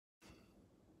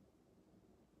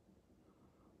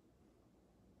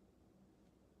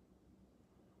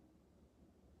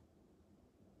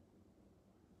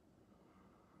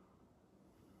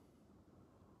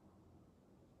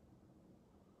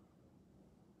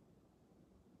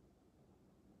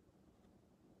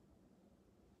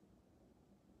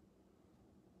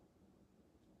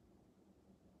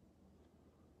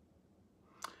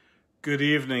Good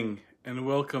evening and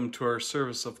welcome to our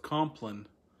service of Compline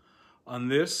on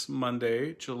this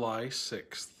Monday, July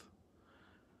 6th.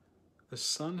 The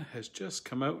sun has just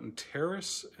come out in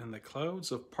terrace and the clouds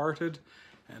have parted,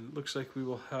 and it looks like we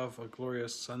will have a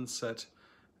glorious sunset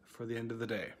for the end of the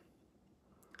day,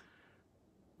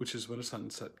 which is when a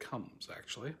sunset comes,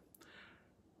 actually.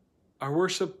 Our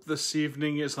worship this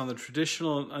evening is on the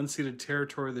traditional and unceded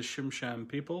territory of the Tsimshian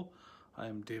people. I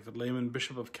am David Lehman,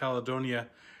 Bishop of Caledonia,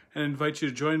 and invite you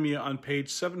to join me on page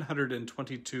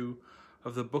 722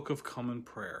 of the Book of Common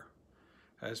Prayer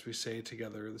as we say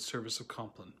together the service of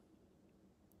Compline.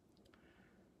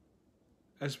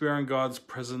 As we are in God's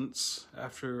presence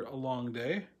after a long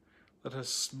day, let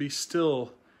us be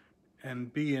still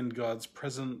and be in God's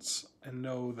presence and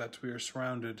know that we are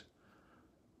surrounded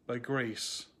by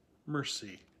grace,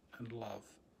 mercy, and love.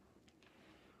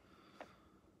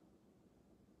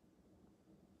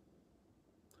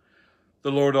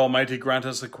 The Lord Almighty grant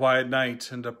us a quiet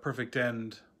night and a perfect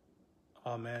end.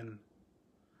 Amen.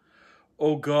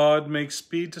 O God, make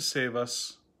speed to save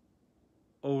us.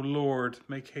 O Lord,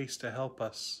 make haste to help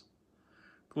us.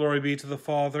 Glory be to the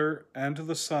Father, and to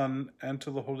the Son, and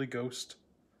to the Holy Ghost,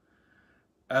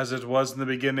 as it was in the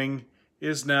beginning,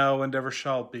 is now, and ever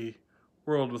shall be,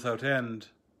 world without end.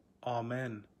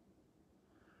 Amen.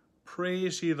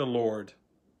 Praise ye the Lord.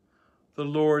 The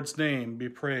Lord's name be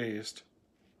praised.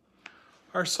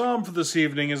 Our psalm for this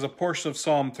evening is a portion of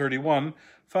Psalm 31,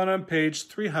 found on page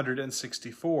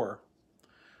 364.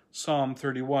 Psalm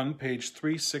 31, page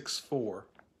 364.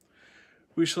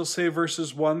 We shall say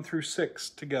verses 1 through 6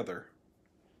 together.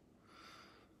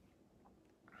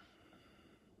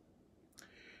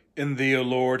 In thee, O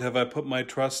Lord, have I put my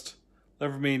trust.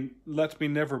 Let me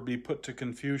never be put to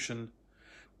confusion.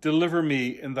 Deliver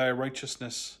me in thy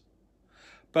righteousness.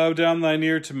 Bow down thine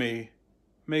ear to me.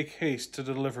 Make haste to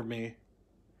deliver me.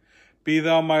 Be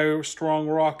thou my strong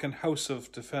rock and house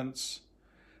of defence,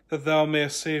 that thou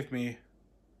mayest save me.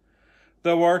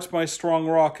 Thou art my strong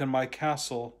rock and my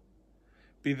castle.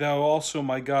 Be thou also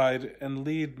my guide, and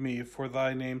lead me for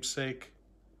thy name's sake.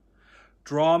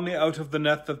 Draw me out of the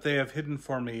net that they have hidden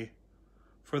for me,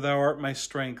 for thou art my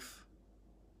strength.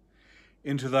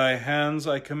 Into thy hands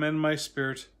I commend my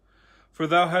spirit, for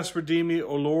thou hast redeemed me,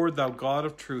 O Lord, thou God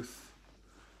of truth.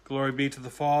 Glory be to the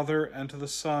Father, and to the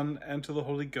Son, and to the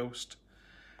Holy Ghost,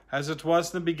 as it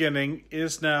was in the beginning,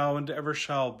 is now, and ever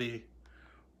shall be,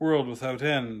 world without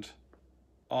end.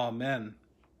 Amen.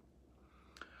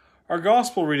 Our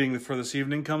Gospel reading for this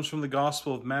evening comes from the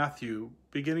Gospel of Matthew,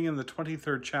 beginning in the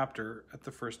 23rd chapter at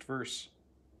the first verse.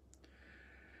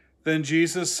 Then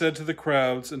Jesus said to the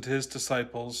crowds and to his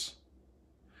disciples,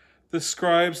 "The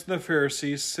scribes and the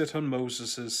Pharisees sit on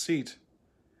Moses' seat.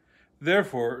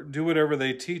 Therefore, do whatever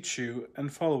they teach you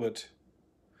and follow it.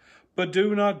 But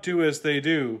do not do as they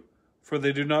do, for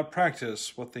they do not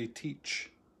practice what they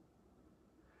teach.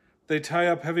 They tie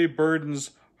up heavy burdens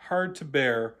hard to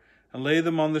bear and lay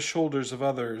them on the shoulders of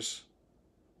others,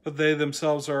 but they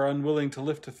themselves are unwilling to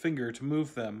lift a finger to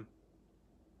move them.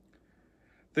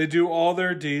 They do all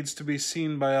their deeds to be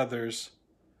seen by others,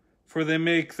 for they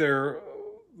make their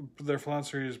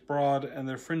phalansteries broad and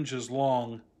their fringes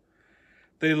long.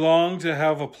 They long to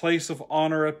have a place of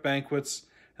honor at banquets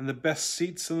and the best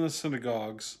seats in the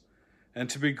synagogues,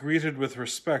 and to be greeted with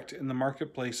respect in the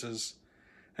marketplaces,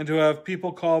 and to have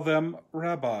people call them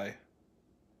Rabbi.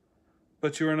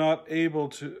 But you are not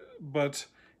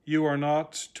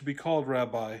to be called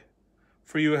Rabbi,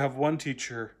 for you have one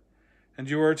teacher, and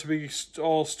you are to be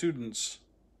all students.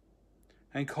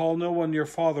 And call no one your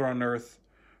father on earth,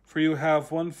 for you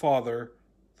have one Father,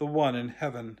 the one in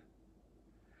heaven.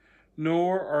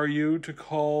 Nor are you to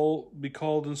be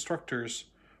called instructors,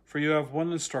 for you have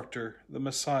one instructor, the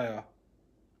Messiah.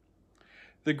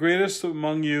 The greatest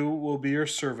among you will be your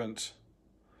servant.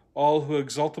 All who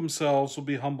exalt themselves will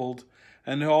be humbled,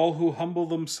 and all who humble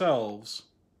themselves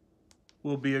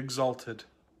will be exalted."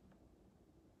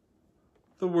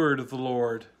 The word of the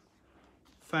Lord.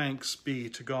 Thanks be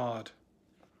to God.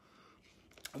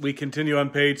 We continue on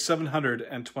page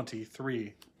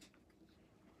 723.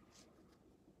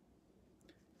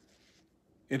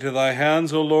 Into thy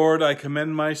hands, O Lord, I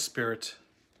commend my spirit.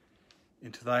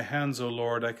 Into thy hands, O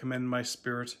Lord, I commend my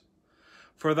spirit.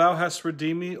 For thou hast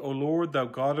redeemed me, O Lord, thou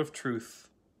God of truth.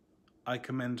 I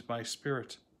commend my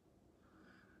spirit.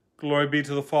 Glory be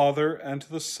to the Father, and to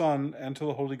the Son, and to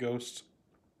the Holy Ghost.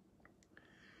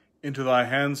 Into thy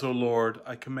hands, O Lord,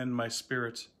 I commend my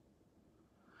spirit.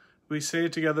 We say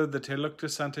together the Te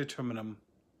Luctus Ante Terminum.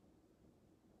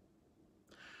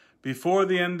 Before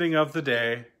the ending of the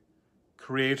day,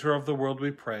 Creator of the world,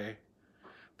 we pray,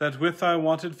 that with thy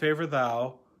wonted favour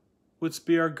thou, wouldst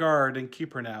be our guard and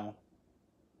keeper now.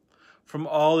 From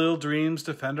all ill dreams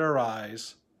defend our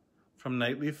eyes, from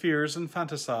nightly fears and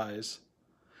fantasize.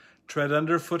 Tread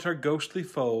underfoot our ghostly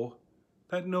foe,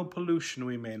 that no pollution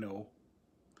we may know.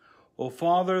 O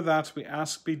Father, that we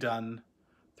ask be done,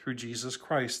 through Jesus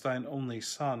Christ, thine only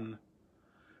Son,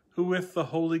 who with the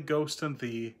Holy Ghost and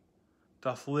thee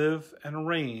doth live and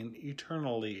reign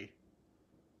eternally.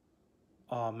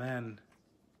 Amen.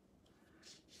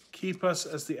 Keep us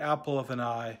as the apple of an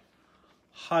eye.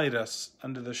 Hide us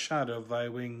under the shadow of thy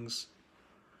wings.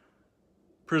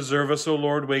 Preserve us, O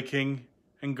Lord, waking,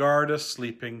 and guard us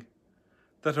sleeping,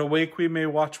 that awake we may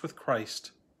watch with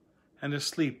Christ, and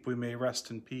asleep we may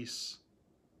rest in peace.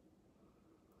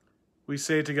 We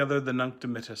say together the Nunc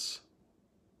Dimittis.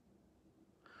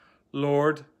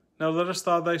 Lord, now lettest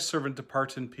thou thy servant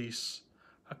depart in peace,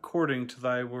 according to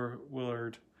thy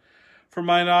word. For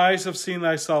mine eyes have seen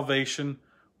thy salvation,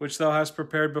 which thou hast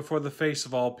prepared before the face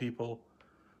of all people,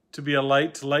 to be a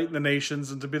light to lighten the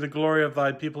nations, and to be the glory of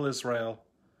thy people Israel.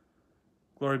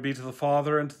 Glory be to the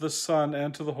Father, and to the Son,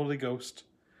 and to the Holy Ghost,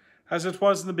 as it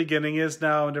was in the beginning, is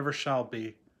now, and ever shall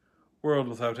be, world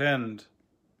without end.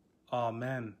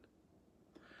 Amen.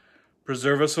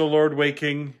 Preserve us, O Lord,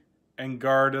 waking, and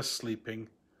guard us sleeping,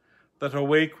 that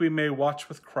awake we may watch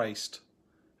with Christ,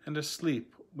 and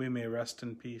asleep we may rest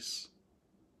in peace.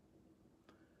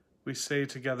 We say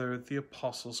together the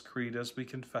Apostles' Creed as we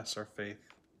confess our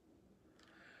faith.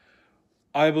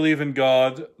 I believe in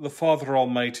God, the Father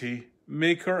Almighty,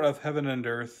 maker of heaven and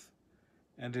earth,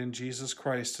 and in Jesus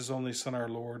Christ, his only Son, our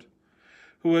Lord,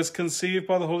 who was conceived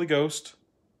by the Holy Ghost,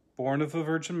 born of the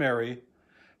Virgin Mary,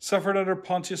 suffered under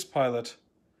Pontius Pilate,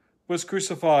 was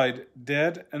crucified,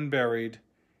 dead, and buried.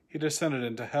 He descended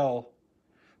into hell.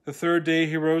 The third day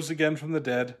he rose again from the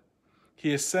dead.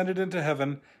 He ascended into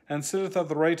heaven, and sitteth at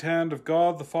the right hand of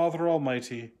God the Father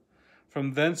Almighty.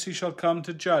 From thence he shall come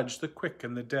to judge the quick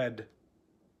and the dead.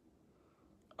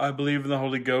 I believe in the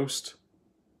Holy Ghost,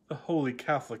 the Holy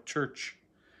Catholic Church,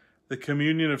 the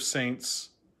communion of saints,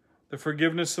 the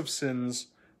forgiveness of sins,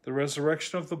 the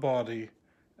resurrection of the body,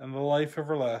 and the life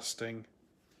everlasting.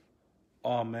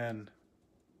 Amen.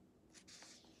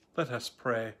 Let us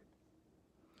pray.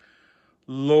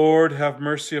 Lord, have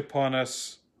mercy upon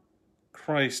us.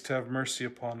 Christ, have mercy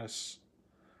upon us.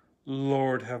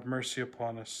 Lord, have mercy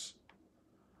upon us.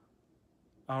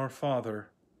 Our Father,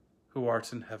 who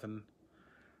art in heaven,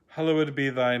 hallowed be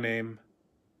thy name.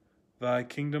 Thy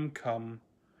kingdom come,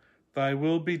 thy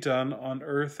will be done on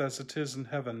earth as it is in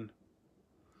heaven.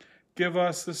 Give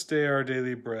us this day our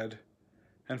daily bread,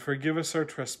 and forgive us our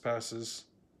trespasses,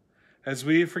 as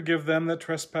we forgive them that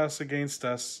trespass against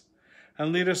us.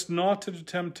 And lead us not into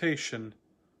temptation,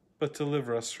 but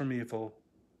deliver us from evil.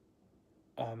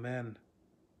 Amen.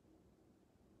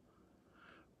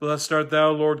 Blessed art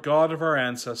thou, Lord God of our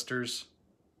ancestors,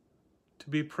 to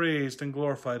be praised and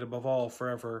glorified above all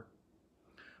forever.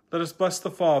 Let us bless the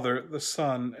Father, the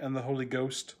Son, and the Holy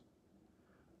Ghost.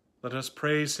 Let us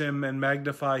praise him and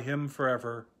magnify him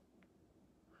forever.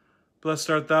 Blessed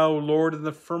art thou, Lord, in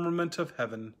the firmament of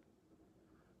heaven,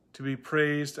 to be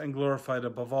praised and glorified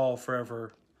above all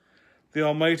forever. The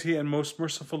Almighty and most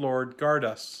merciful Lord, guard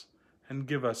us and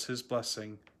give us his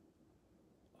blessing.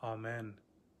 Amen.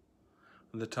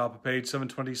 On the top of page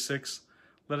 726,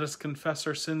 let us confess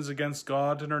our sins against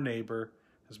God and our neighbor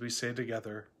as we say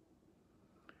together.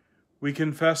 We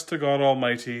confess to God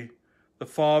Almighty, the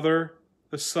Father,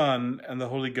 the Son, and the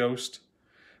Holy Ghost,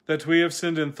 that we have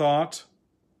sinned in thought,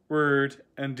 word,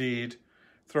 and deed,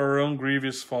 through our own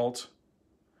grievous fault.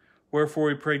 Wherefore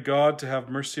we pray God to have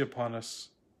mercy upon us.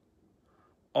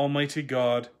 Almighty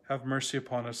God, have mercy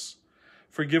upon us.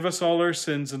 Forgive us all our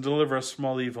sins and deliver us from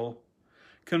all evil.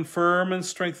 Confirm and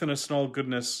strengthen us in all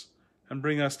goodness, and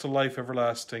bring us to life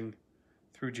everlasting.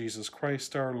 Through Jesus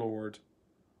Christ our Lord.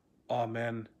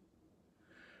 Amen.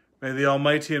 May the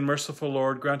Almighty and merciful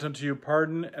Lord grant unto you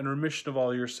pardon and remission of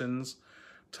all your sins,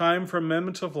 time for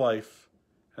amendment of life,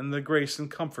 and the grace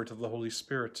and comfort of the Holy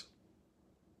Spirit.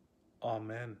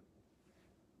 Amen.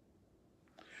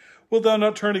 Wilt thou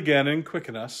not turn again and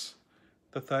quicken us,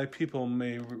 that thy people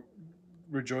may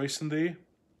rejoice in thee?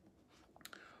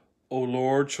 O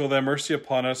Lord, show thy mercy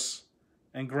upon us,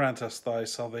 and grant us thy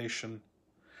salvation.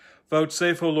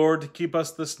 Vouchsafe, O Lord, to keep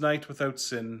us this night without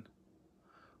sin.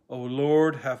 O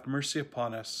Lord, have mercy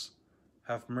upon us.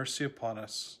 Have mercy upon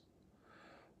us.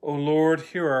 O Lord,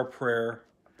 hear our prayer,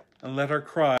 and let our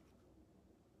cry.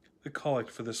 The collect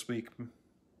for this week.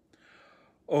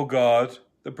 O God,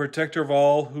 the protector of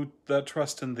all that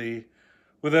trust in thee,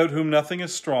 without whom nothing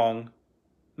is strong,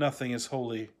 nothing is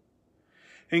holy.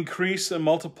 Increase and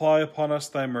multiply upon us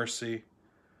thy mercy,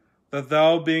 that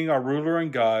thou, being our ruler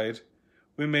and guide,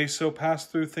 we may so pass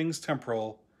through things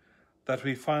temporal, that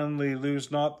we finally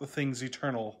lose not the things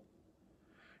eternal.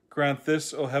 Grant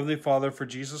this, O Heavenly Father, for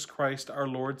Jesus Christ our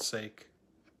Lord's sake.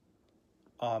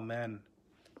 Amen.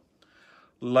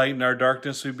 Lighten our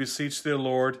darkness, we beseech thee, O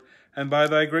Lord, and by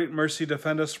thy great mercy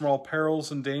defend us from all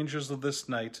perils and dangers of this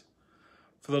night,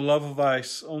 for the love of thy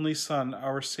only Son,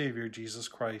 our Saviour, Jesus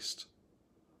Christ.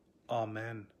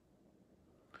 Amen.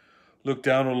 Look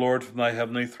down, O Lord, from thy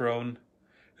heavenly throne.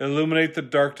 Illuminate the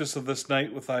darkness of this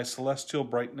night with thy celestial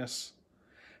brightness,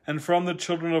 and from the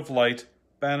children of light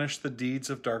banish the deeds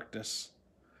of darkness.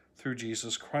 Through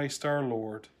Jesus Christ our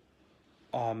Lord.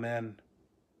 Amen.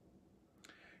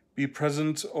 Be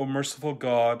present, O merciful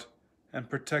God, and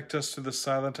protect us through the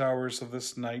silent hours of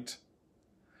this night,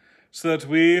 so that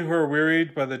we who are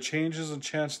wearied by the changes and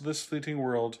chance of this fleeting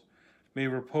world may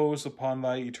repose upon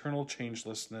thy eternal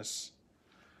changelessness.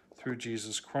 Through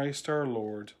Jesus Christ our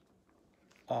Lord.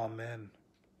 Amen.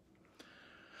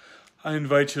 I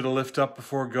invite you to lift up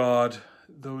before God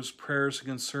those prayers and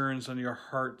concerns on your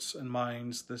hearts and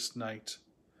minds this night,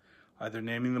 either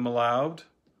naming them aloud,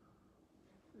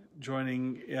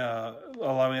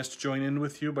 allowing us to join in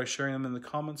with you by sharing them in the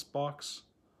comments box,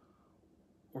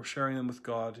 or sharing them with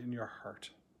God in your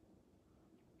heart.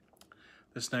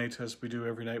 This night, as we do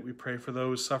every night, we pray for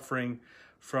those suffering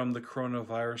from the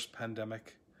coronavirus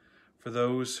pandemic, for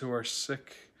those who are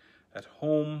sick at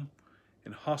home,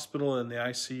 in hospital, in the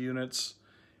IC units,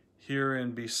 here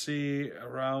in BC,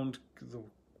 around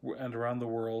the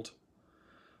world,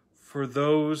 for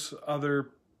those other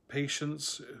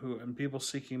patients and people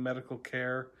seeking medical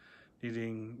care,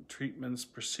 needing treatments,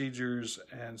 procedures,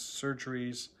 and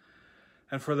surgeries,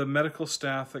 and for the medical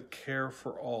staff that care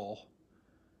for all,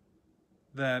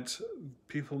 that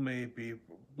people may be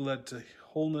led to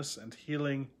wholeness and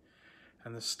healing,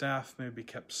 and the staff may be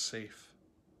kept safe.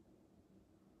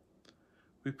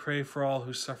 We pray for all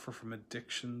who suffer from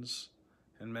addictions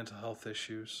and mental health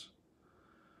issues,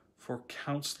 for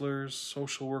counselors,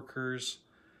 social workers,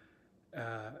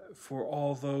 for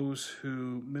all those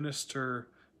who minister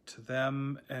to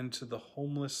them and to the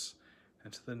homeless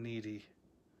and to the needy,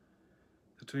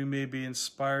 that we may be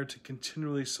inspired to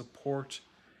continually support,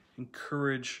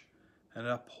 encourage, and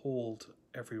uphold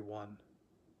everyone.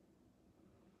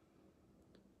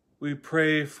 We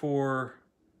pray for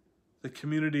the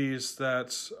communities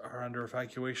that are under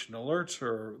evacuation alert,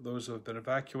 or those who have been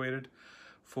evacuated,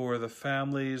 for the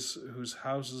families whose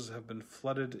houses have been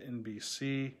flooded in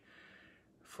BC,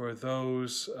 for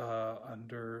those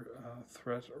under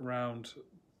threat around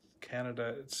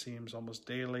Canada, it seems almost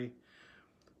daily,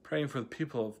 praying for the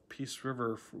people of Peace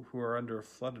River who are under a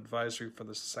flood advisory for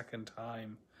the second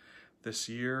time this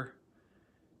year,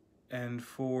 and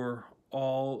for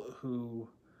all who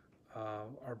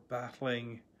are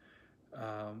battling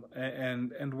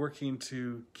and working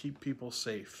to keep people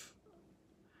safe.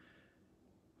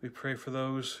 We pray for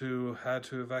those who had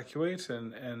to evacuate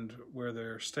and where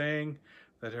they're staying,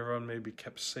 that everyone may be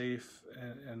kept safe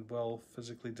and well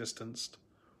physically distanced.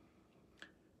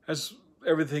 As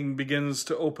everything begins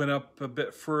to open up a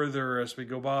bit further as we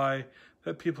go by,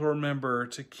 that people remember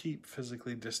to keep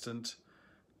physically distant,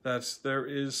 that there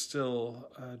is still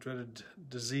a dreaded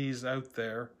disease out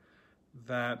there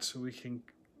that we can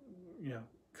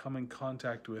come in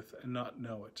contact with and not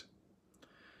know it.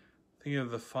 Thinking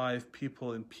of the 5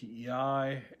 people in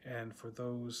PEI, and for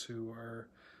those who are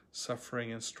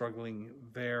suffering and struggling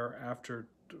there after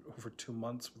over 2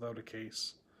 months without a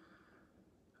case.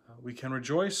 We can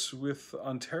rejoice with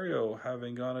Ontario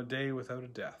having gone a day without a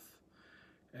death,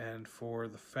 and for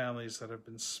the families that have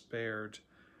been spared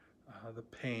the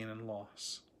pain and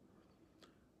loss.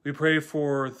 We pray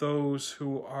for those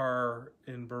who are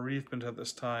in bereavement at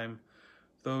this time,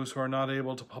 those who are not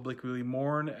able to publicly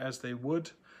mourn as they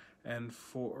would, and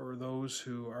for those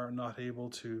who are not able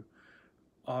to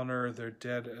honor their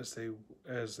dead as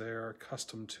they are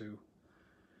accustomed to.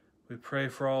 We pray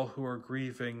for all who are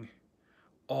grieving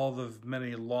all the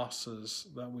many losses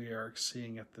that we are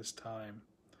seeing at this time.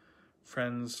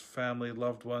 Friends, family,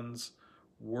 loved ones,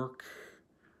 work,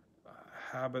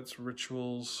 habits,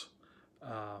 rituals,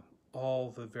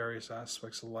 all the various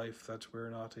aspects of life that we're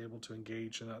not able to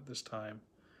engage in at this time.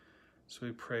 So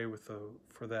we pray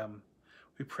for them.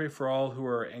 We pray for all who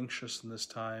are anxious in this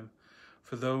time,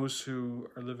 for those who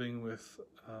are living with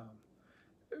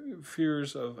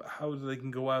fears of how they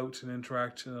can go out and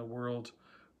interact in a world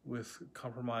with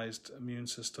compromised immune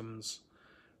systems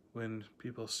when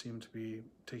people seem to be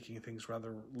taking things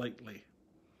rather lightly.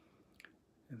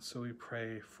 And so we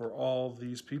pray for all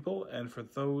these people and for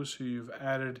those who you've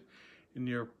added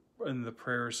in the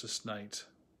prayers this night.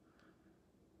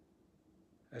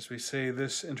 as we say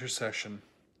this intercession.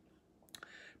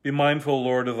 Be mindful,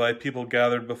 Lord, of thy people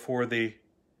gathered before thee.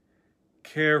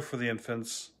 Care for the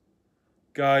infants,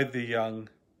 guide the young,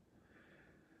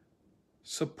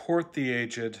 support the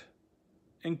aged,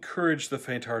 encourage the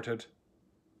faint-hearted,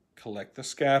 collect the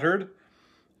scattered,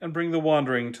 and bring the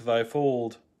wandering to thy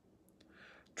fold.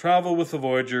 Travel with the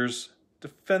voyagers,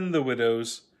 defend the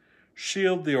widows,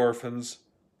 shield the orphans,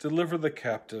 deliver the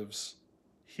captives,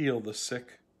 heal the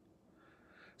sick.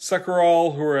 Succor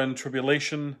all who are in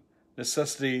tribulation,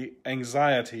 necessity,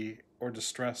 anxiety, or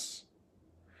distress.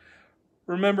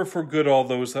 Remember for good all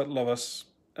those that love us,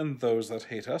 and those that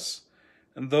hate us,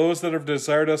 and those that have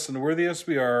desired us, and worthy as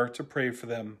we are, to pray for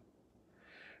them.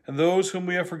 And those whom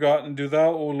we have forgotten, do thou,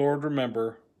 O Lord,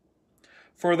 remember.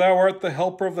 For thou art the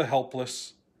helper of the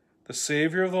helpless, the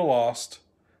Saviour of the lost,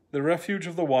 the refuge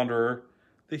of the wanderer,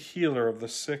 the healer of the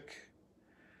sick.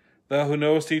 Thou who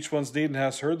knowest each one's need and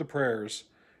hast heard the prayers,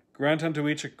 grant unto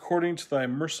each according to thy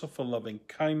merciful loving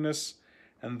kindness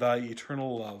and thy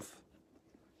eternal love.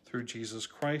 Through Jesus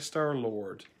Christ our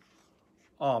Lord.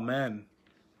 Amen.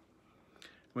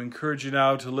 We encourage you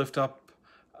now to lift up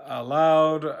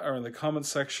aloud or in the comment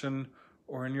section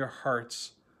or in your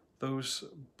hearts those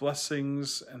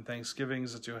blessings and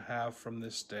thanksgivings that you have from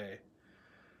this day.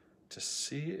 To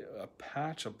see a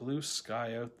patch of blue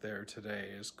sky out there today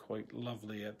is quite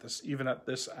lovely even at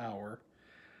this hour.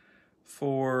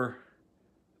 For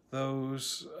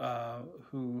those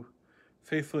who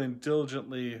faithfully and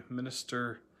diligently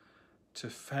minister to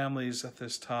families at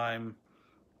this time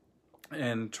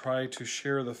and try to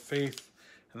share the faith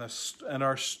and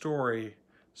our story,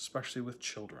 especially with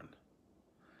children.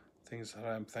 Things that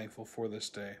I'm thankful for this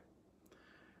day.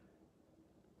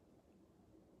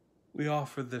 We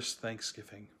offer this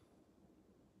thanksgiving.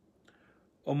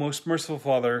 O most merciful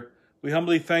Father, we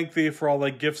humbly thank thee for all thy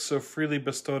gifts so freely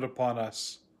bestowed upon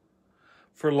us,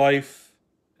 for life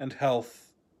and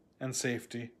health and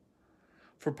safety,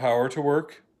 for power to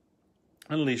work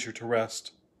and leisure to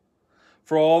rest,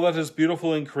 for all that is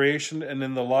beautiful in creation and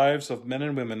in the lives of men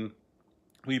and women.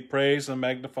 We praise and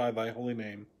magnify thy holy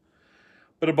name.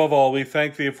 But above all, we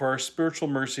thank thee for our spiritual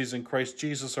mercies in Christ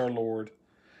Jesus our Lord,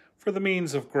 for the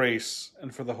means of grace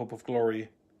and for the hope of glory.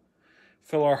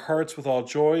 Fill our hearts with all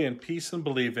joy and peace in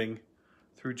believing,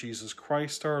 through Jesus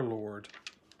Christ our Lord.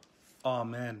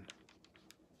 Amen.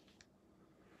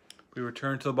 We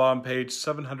return to the bottom page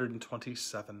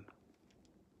 727.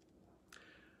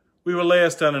 We will lay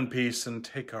us down in peace and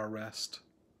take our rest.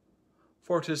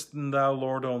 For it is thou,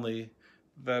 Lord, only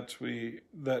that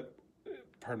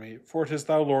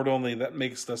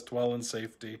makest us dwell in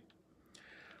safety.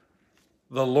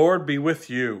 The Lord be with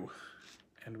you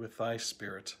and with thy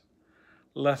spirit.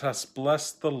 Let us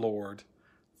bless the Lord.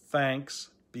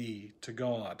 Thanks be to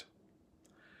God.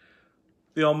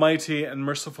 The Almighty and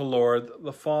merciful Lord,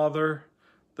 the Father,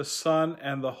 the Son,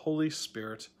 and the Holy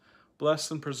Spirit,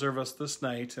 bless and preserve us this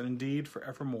night and indeed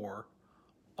forevermore.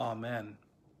 Amen.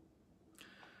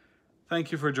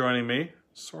 Thank you for joining me.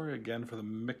 Sorry again for the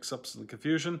mix-ups and the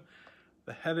confusion.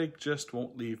 The headache just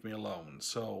won't leave me alone,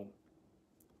 so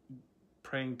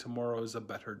praying tomorrow is a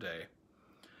better day.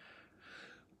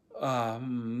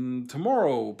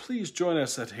 Tomorrow, please join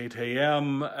us at 8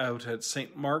 a.m. out at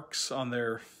St. Mark's on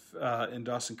their in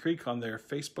Dawson Creek on their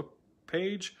Facebook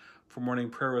page for morning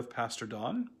prayer with Pastor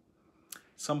Don.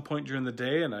 Some point during the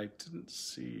day, and I didn't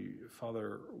see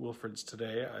Father Wilfred's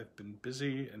today. I've been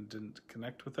busy and didn't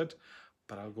connect with it,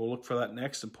 but I'll go look for that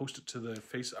next and post it to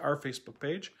our Facebook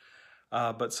page.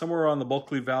 But somewhere on the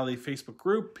Bulkley Valley Facebook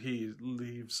group, he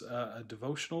leaves a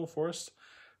devotional for us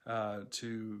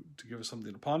to give us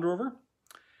something to ponder over.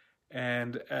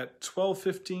 And at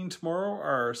 12:15 tomorrow,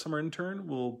 our summer intern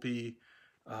will be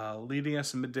leading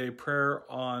us in midday prayer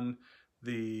on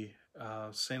the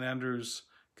St. Andrew's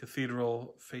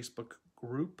Cathedral Facebook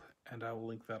group, and I will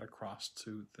link that across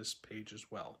to this page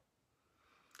as well.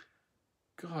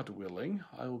 God willing,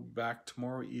 I will be back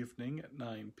tomorrow evening at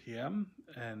 9 p.m.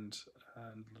 and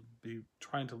be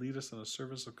trying to lead us in a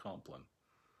service of Compline.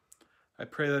 I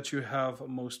pray that you have a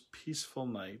most peaceful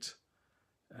night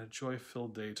and a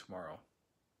joy-filled day tomorrow.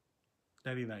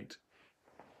 Nighty night.